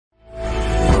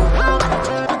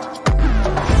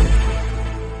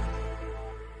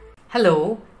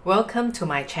Hello, welcome to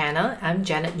my channel. I'm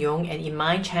Janet Yong, and in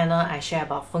my channel I share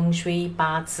about Feng Shui,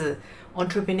 Bazi,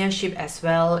 entrepreneurship as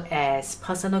well as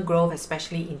personal growth,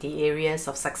 especially in the areas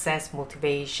of success,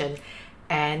 motivation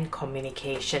and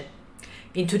communication.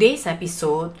 In today's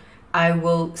episode, I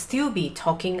will still be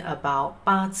talking about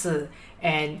Bazi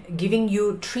and giving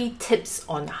you 3 tips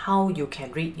on how you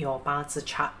can read your Bazi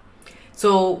chart.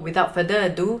 So without further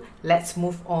ado, let's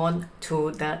move on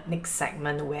to the next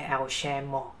segment where I'll share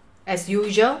more. As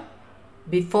usual,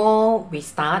 before we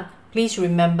start, please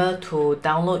remember to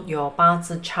download your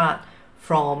Bazi chart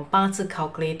from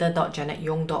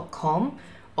bazicalculator.janetyong.com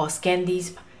or scan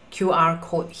this QR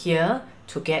code here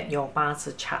to get your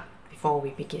Bazi chart before we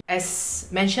begin. As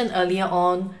mentioned earlier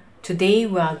on, today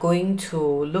we are going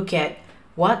to look at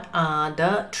what are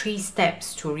the 3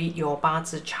 steps to read your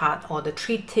Bazi chart, or the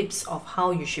 3 tips of how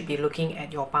you should be looking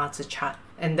at your Bazi chart.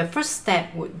 And the first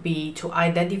step would be to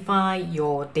identify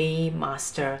your day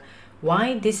master.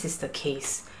 Why this is the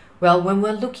case? Well, when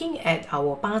we're looking at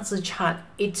our Bazi chart,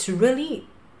 it's really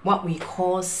what we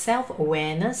call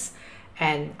self-awareness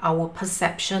and our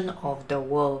perception of the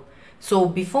world. So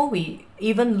before we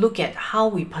even look at how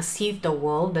we perceive the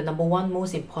world, the number one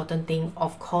most important thing,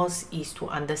 of course, is to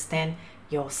understand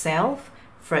yourself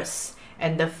first.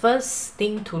 And the first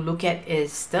thing to look at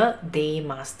is the day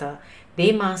master.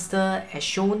 Day master, as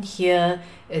shown here,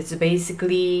 is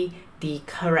basically the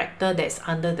character that's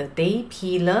under the day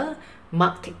pillar,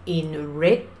 marked in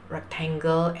red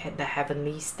rectangle at the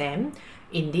heavenly stem.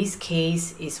 In this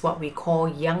case is what we call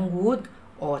young wood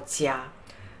or jia.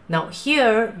 Now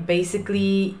here,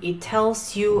 basically, it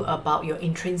tells you about your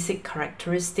intrinsic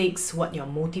characteristics, what you're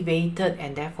motivated,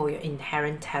 and therefore your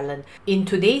inherent talent. In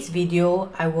today's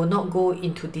video, I will not go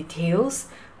into details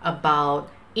about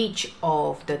each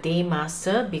of the day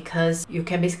master, because you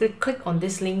can basically click on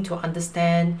this link to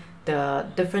understand the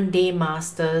different day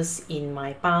masters in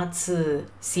my Bazi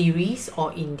series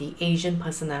or in the Asian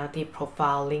Personality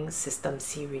Profiling System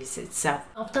series itself.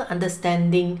 After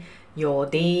understanding your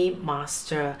day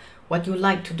master, what you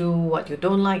like to do, what you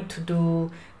don't like to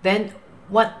do, then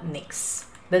what next?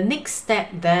 The next step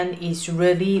then is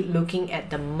really looking at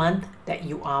the month that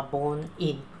you are born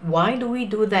in. Why do we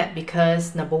do that?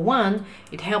 Because number one,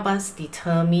 it helps us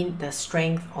determine the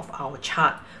strength of our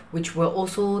chart, which will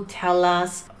also tell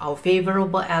us our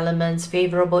favorable elements,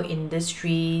 favorable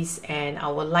industries, and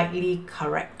our likely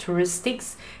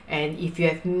characteristics. And if you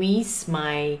have missed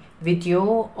my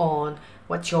video on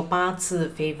what's your Bazi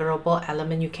favorable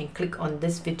element, you can click on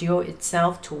this video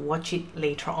itself to watch it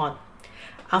later on.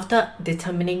 After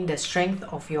determining the strength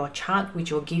of your chart,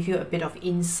 which will give you a bit of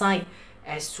insight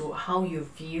as to how you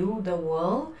view the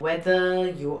world, whether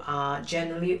you are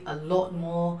generally a lot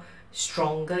more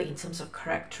stronger in terms of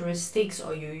characteristics,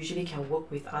 or you usually can work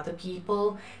with other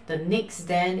people. The next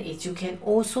then is you can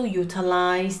also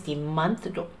utilize the month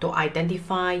to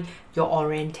identify your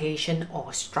orientation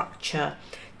or structure.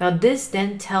 Now this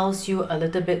then tells you a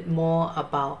little bit more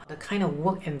about the kind of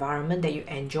work environment that you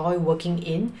enjoy working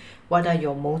in, what are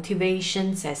your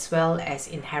motivations as well as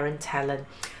inherent talent.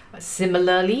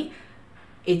 Similarly,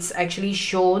 it's actually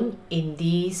shown in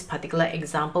this particular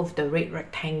example of the red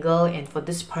rectangle, and for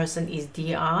this person is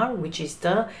DR, which is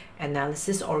the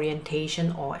analysis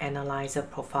orientation or analyzer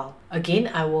profile.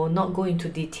 Again, I will not go into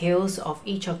details of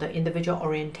each of the individual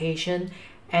orientation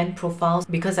and profiles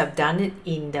because I've done it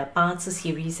in the Bazi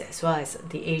series as well as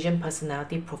the Asian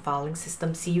Personality Profiling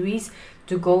System series.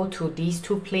 To go to these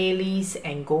 2 playlists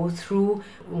and go through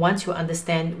once you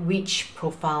understand which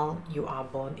profile you are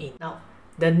born in. Now,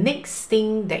 the next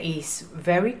thing that is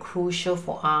very crucial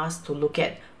for us to look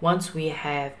at once we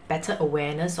have better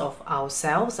awareness of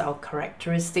ourselves, our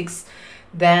characteristics,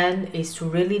 then is to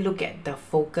really look at the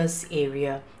focus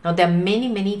area. Now, there are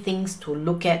many things to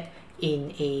look at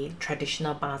in a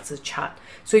traditional Bazi chart.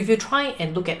 So if you try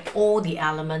and look at all the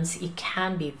elements, it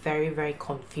can be very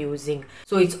confusing.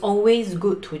 So it's always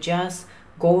good to just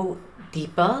go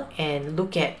deeper and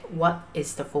look at what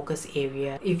is the focus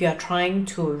area. If you are trying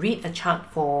to read a chart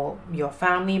for your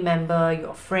family member,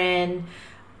 your friend,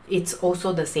 it's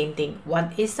also the same thing.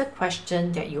 What is the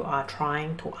question that you are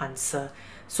trying to answer?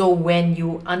 So when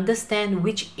you understand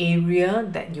which area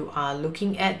that you are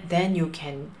looking at, then you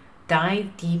can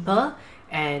dive deeper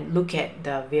and look at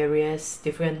the various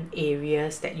different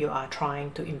areas that you are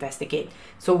trying to investigate.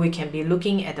 So we can be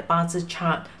looking at the Bazi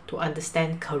chart to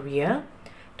understand career,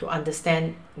 to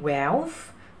understand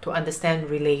wealth, to understand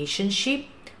relationship,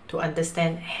 to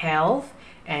understand health,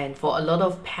 And for a lot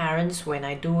of parents, when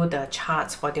I do the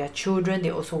charts for their children,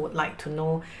 they also would like to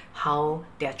know how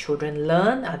their children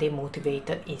learn. Are they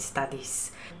motivated in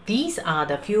studies? These are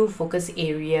the few focus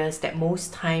areas that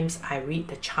most times I read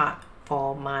the chart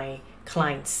for my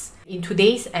clients. In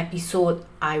today's episode,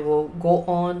 I will go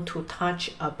on to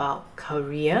touch about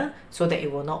career so that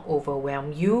it will not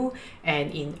overwhelm you.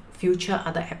 And in future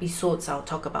other episodes, I'll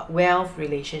talk about wealth,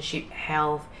 relationship,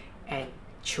 health, and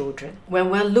children. When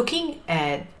we're looking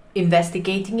at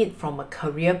investigating it from a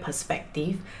career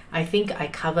perspective, I think I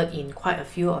covered in quite a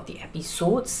few of the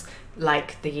episodes,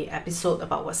 like the episode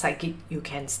about what side gig you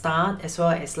can start, as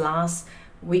well as last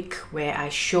week where I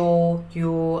show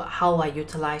you how I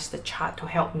utilize the chart to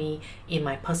help me in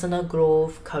my personal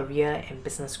growth, career, and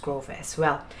business growth as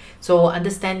well. So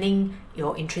understanding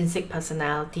your intrinsic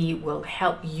personality will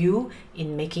help you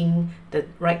in making the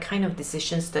right kind of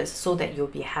decisions so that you'll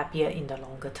be happier in the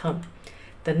longer term.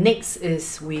 The next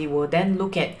is we will then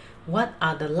look at what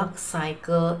are the luck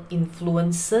cycle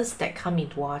influences that come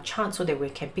into our chart so that we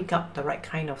can pick up the right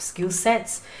kind of skill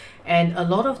sets. And a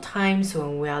lot of times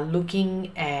when we are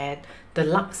looking at the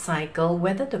luck cycle,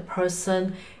 whether the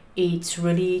person is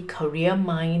really career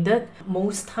minded,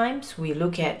 most times we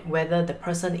look at whether the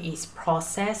person is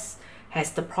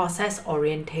has the process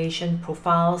orientation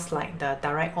profiles like the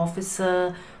direct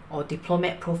officer or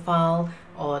diplomat profile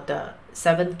or the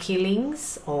 7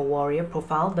 killings or warrior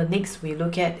profile. The next we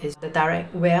look at is the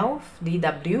direct wealth,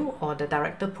 DW, or the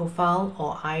director profile,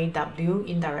 or IW,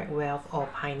 indirect wealth, or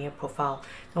pioneer profile.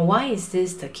 Now, why is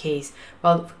this the case?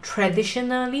 Well,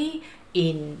 traditionally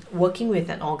in working with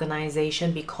an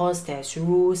organization, because there's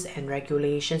rules and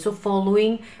regulations, so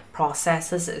following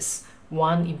processes is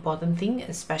one important thing,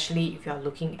 especially if you're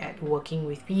looking at working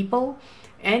with people.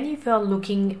 And if you're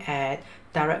looking at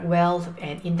direct wealth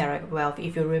and indirect wealth,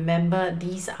 if you remember,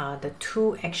 these are the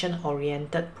two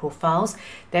action-oriented profiles.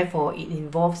 Therefore, it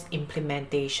involves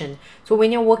implementation. So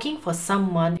when you're working for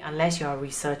someone, unless you're a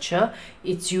researcher,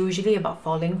 it's usually about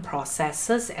following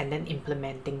processes and then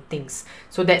implementing things.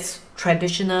 So that's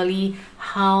traditionally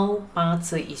how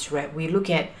Bazi is read. We look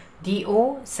at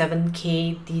DO,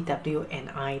 7K, DW, and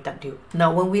IW.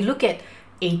 Now, when we look at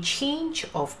a change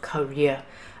of career,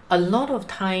 a lot of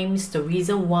times the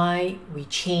reason why we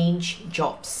change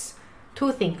jobs,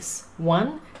 two things.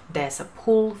 One, there's a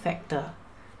pull factor.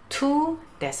 Two,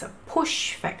 there's a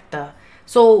push factor.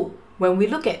 So when we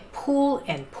look at pull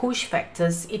and push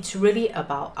factors, it's really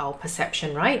about our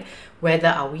perception, right? Whether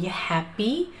are we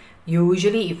happy?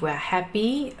 Usually if we're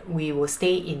happy, we will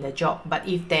stay in the job. But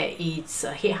if there is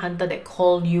a headhunter that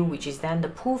call you, which is then the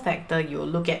pull factor, you'll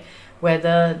look at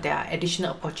whether there are additional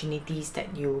opportunities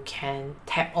that you can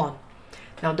tap on.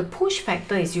 Now, the push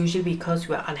factor is usually because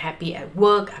we're unhappy at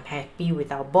work, unhappy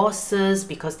with our bosses,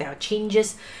 because there are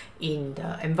changes in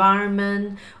the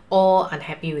environment, or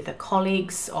unhappy with the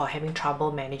colleagues, or having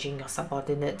trouble managing your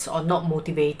subordinates, or not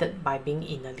motivated by being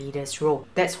in a leader's role.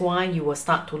 That's why you will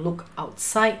start to look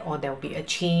outside, or there will be a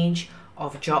change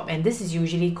of job. And this is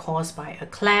usually caused by a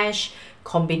clash,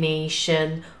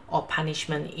 combination, or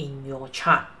punishment in your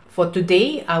chart. For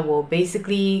today, I will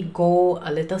basically go a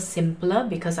little simpler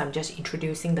because I'm just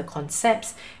introducing the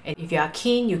concepts. And if you are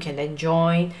keen, you can then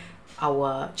join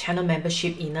our channel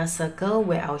membership inner circle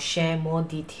where I'll share more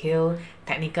detailed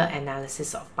technical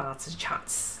analysis of Bazi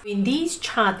charts. In this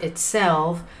chart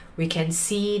itself, we can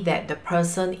see that the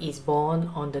person is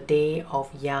born on the day of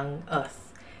young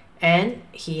Earth, and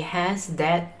he has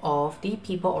that of the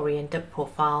people-oriented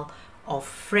profile of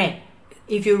friend.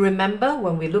 If you remember,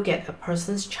 when we look at a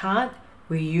person's chart,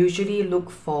 we usually look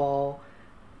for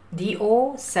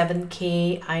DO,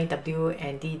 7K, IW,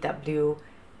 and DW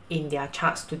in their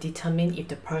charts to determine if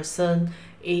the person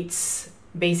is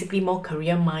basically more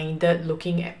career-minded,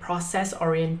 looking at process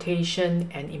orientation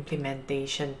and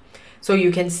implementation. So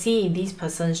you can see in this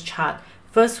person's chart,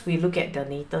 first we look at the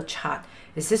natal chart.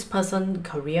 Is this person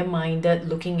career-minded,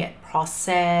 looking at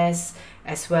process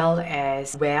as well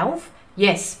as wealth?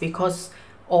 Yes, because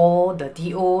all the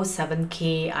DO,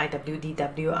 7K, IW,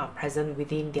 DW are present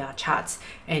within their charts.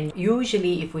 And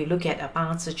usually if we look at a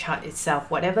Bazi chart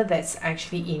itself, whatever that's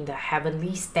actually in the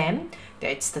heavenly stem,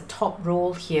 that's the top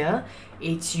row here,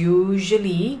 it's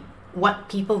usually what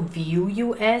people view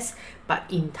you as, but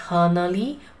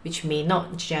internally, which may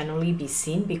not generally be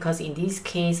seen, because in this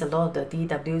case, a lot of the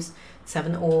DWs,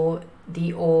 7O,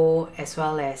 DO, as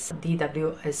well as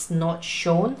DW is not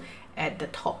shown at the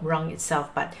top rung itself.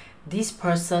 But this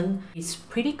person is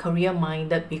pretty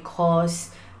career-minded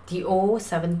because DO,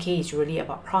 7K is really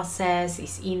about process,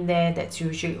 is in there. That's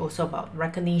usually also about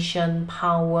recognition,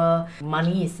 power.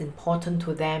 Money is important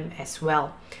to them as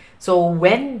well. So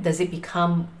when does it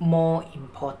become more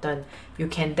important? You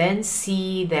can then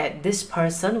see that this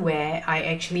person, where I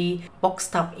actually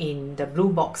boxed up in the blue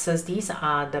boxes, these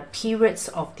are the periods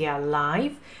of their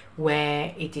life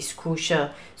where it is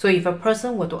crucial. So if a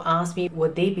person were to ask me,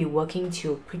 would they be working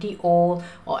till pretty old,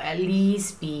 or at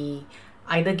least be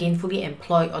either gainfully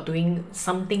employed or doing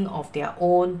something of their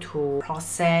own to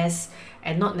process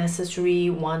and not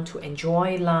necessarily want to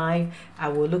enjoy life, I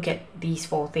will look at these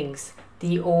four things: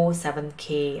 DO,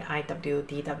 7K, IW,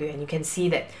 DW, and you can see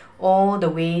that all the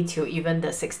way till even the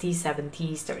 60s,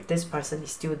 70s, this person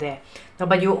is still there. Now,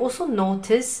 but you also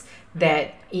notice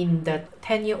that in the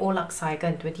 10-year-old luck cycle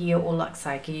and 20-year-old luck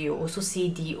cycle, you also see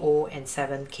DO and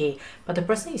 7K, but the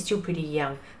person is still pretty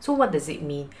young. So what does it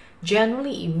mean?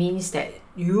 Generally, it means that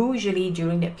usually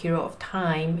during that period of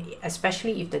time,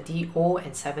 especially if the DO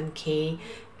and 7K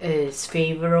is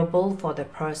favorable for the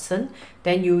person,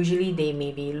 then usually they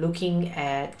may be looking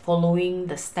at following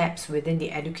the steps within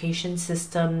the education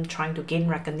system, trying to gain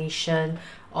recognition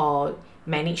or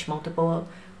manage multiple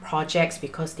projects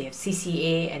because they have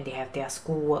CCA and they have their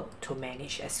schoolwork to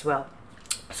manage as well.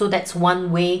 So that's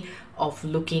one way of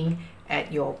looking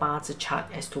at your Bazi chart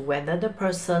as to whether the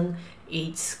person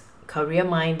is career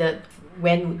minded.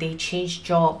 When would they change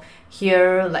job?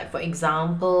 Here, like for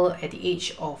example, at the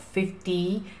age of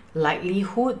 50,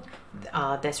 likelihood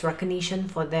there's recognition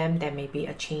for them, there may be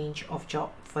a change of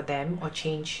job for them or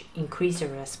increase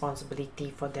in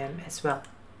responsibility for them as well.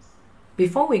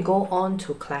 Before we go on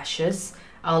to clashes,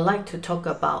 I would like to talk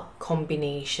about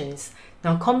combinations.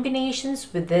 Now,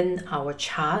 combinations within our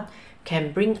chart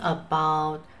can bring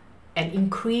about an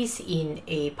increase in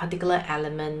a particular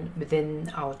element within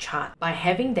our chart. By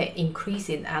having that increase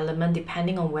in element,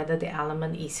 depending on whether the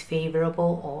element is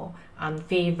favorable or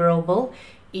unfavorable,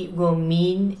 it will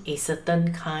mean a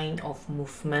certain kind of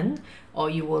movement, or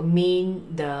it will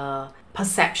mean the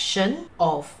perception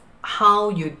of how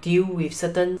you deal with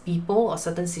certain people or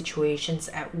certain situations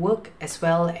at work, as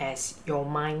well as your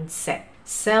mindset.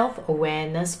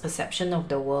 Self-awareness, perception of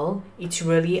the world, it's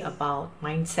really about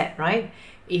mindset, right?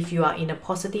 If you are in a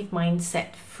positive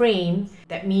mindset frame,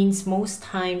 that means most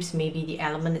times maybe the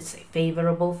element is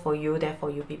favorable for you, therefore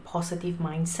you'll be positive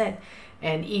mindset.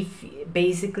 And if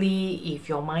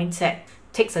your mindset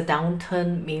takes a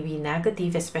downturn, maybe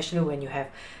negative, especially when you have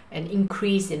an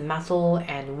increase in metal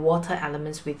and water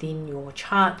elements within your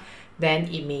chart, then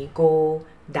it may go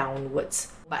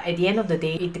downwards. But at the end of the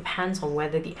day, it depends on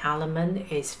whether the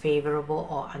element is favorable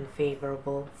or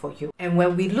unfavorable for you. And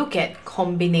when we look at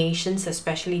combinations,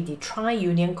 especially the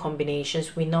tri-union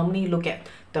combinations, we normally look at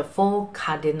the 4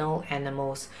 cardinal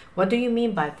animals. What do you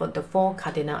mean by the 4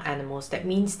 cardinal animals? That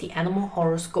means the animal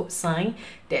horoscope sign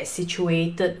that is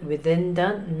situated within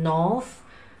the north,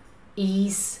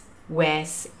 east,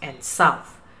 west, and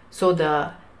south. So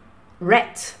the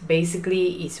rat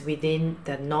basically is within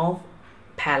the north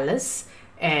palace,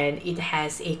 and it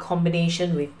has a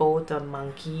combination with both the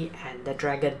monkey and the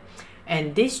dragon.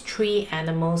 And these 3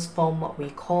 animals form what we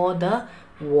call the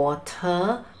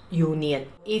water union.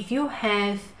 If you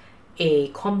have a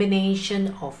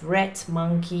combination of rat,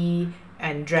 monkey,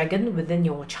 and dragon within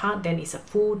your chart, then it's a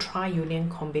full tri-union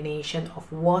combination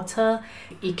of water.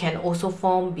 It can also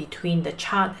form between the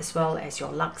chart as well as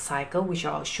your luck cycle, which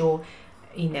I'll show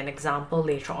in an example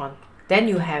later on. Then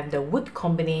you have the wood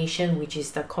combination, which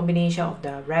is the combination of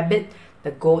the rabbit,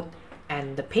 the goat,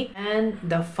 and the pig. And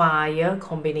the fire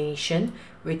combination,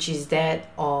 which is that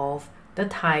of the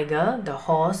tiger, the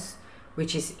horse,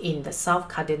 which is in the south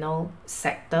cardinal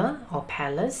sector or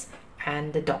palace,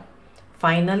 and the dog.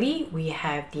 Finally, we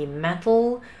have the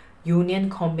metal union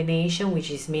combination,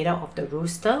 which is made up of the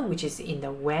rooster, which is in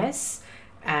the west,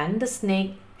 and the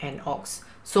snake and ox.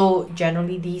 So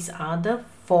generally, these are the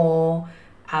 4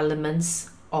 elements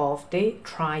of the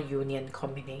tri-union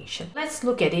combination. Let's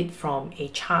look at it from a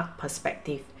chart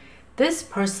perspective. This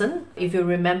person, if you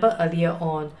remember earlier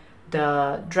on,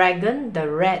 the dragon, the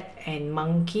rat, and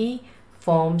monkey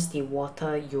forms the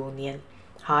water union.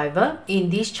 However, in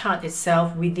this chart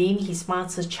itself, within his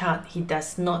master chart, he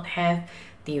does not have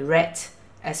the rat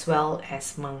as well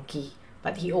as monkey,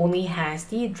 but he only has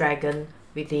the dragon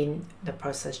within the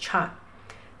person's chart.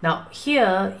 Now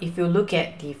here, if you look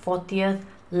at the 40th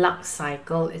luck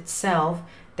cycle itself,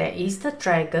 there is the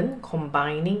dragon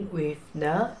combining with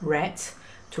the rat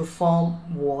to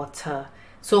form water.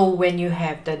 So when you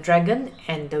have the dragon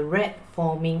and the rat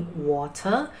forming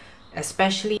water,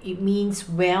 especially it means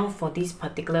well for this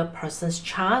particular person's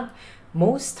chart.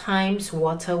 Most times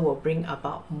water will bring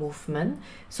about movement.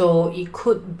 So it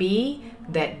could be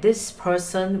that this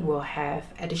person will have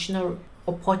additional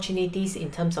opportunities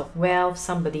in terms of wealth,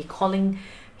 somebody calling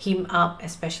him up,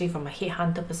 especially from a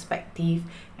headhunter perspective,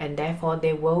 and therefore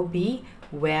there will be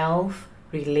wealth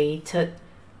related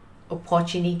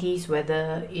opportunities,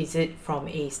 whether is it from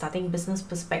a starting business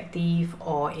perspective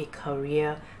or a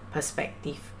career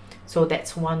perspective. So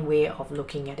that's one way of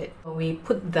looking at it. We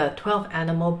put the 12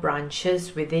 animal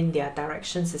branches within their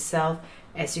directions itself.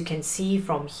 As you can see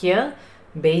from here,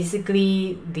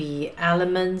 basically the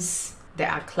elements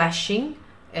that are clashing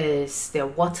is the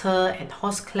water and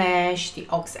horse clash, the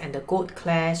ox and the goat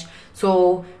clash.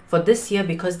 So for this year,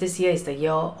 because this year is the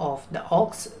year of the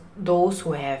ox, those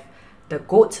who have the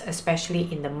goat,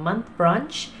 especially in the month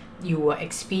branch, you will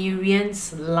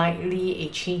experience likely a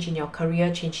change in your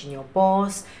career, change in your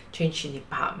boss, change in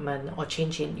department, or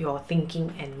change in your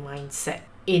thinking and mindset.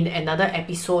 In another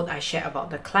episode, I shared about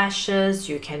the clashes.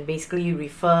 You can basically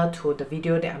refer to the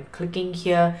video that I'm clicking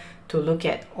here to look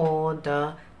at all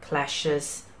the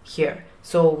clashes here.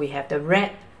 So we have the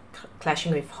red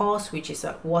clashing with horse, which is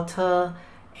a water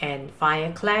and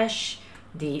fire clash.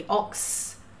 The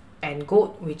ox and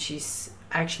goat, which is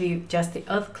actually just the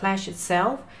earth clash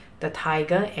itself. The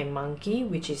tiger and monkey,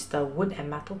 which is the wood and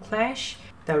metal clash.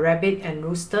 The rabbit and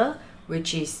rooster,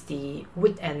 which is the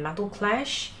wood and metal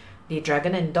clash. The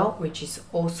dragon and dog, which is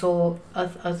also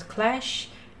earth clash.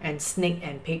 And snake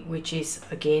and pig, which is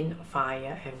again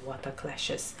fire and water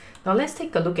clashes. Now let's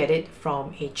take a look at it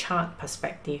from a chart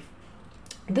perspective.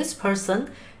 This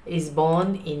person is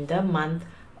born in the month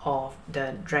of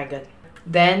the dragon.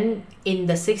 Then in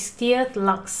the 60th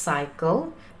luck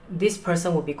cycle, this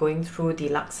person will be going through the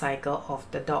luck cycle of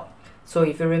the dog. So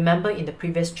if you remember in the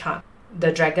previous chart,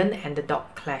 the dragon and the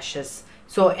dog clashes.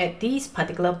 So at this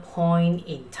particular point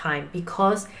in time,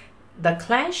 because the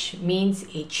clash means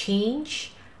a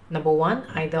change, number one,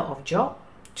 either of job,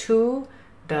 two,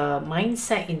 the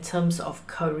mindset in terms of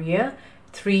career,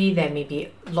 three, there may be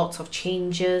lots of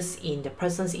changes in the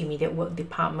person's immediate work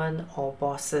department or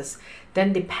bosses.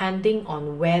 Then depending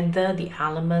on whether the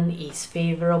element is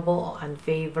favorable or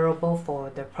unfavorable for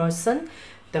the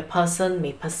person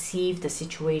may perceive the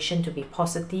situation to be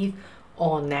positive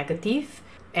or negative,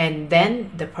 and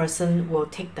then the person will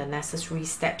take the necessary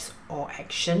steps or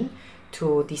action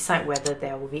to decide whether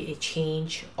there will be a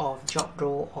change of job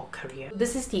role or career.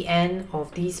 This is the end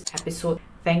of this episode.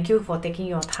 Thank you for taking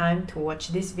your time to watch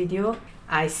this video.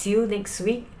 I see you next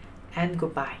week, and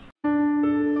goodbye.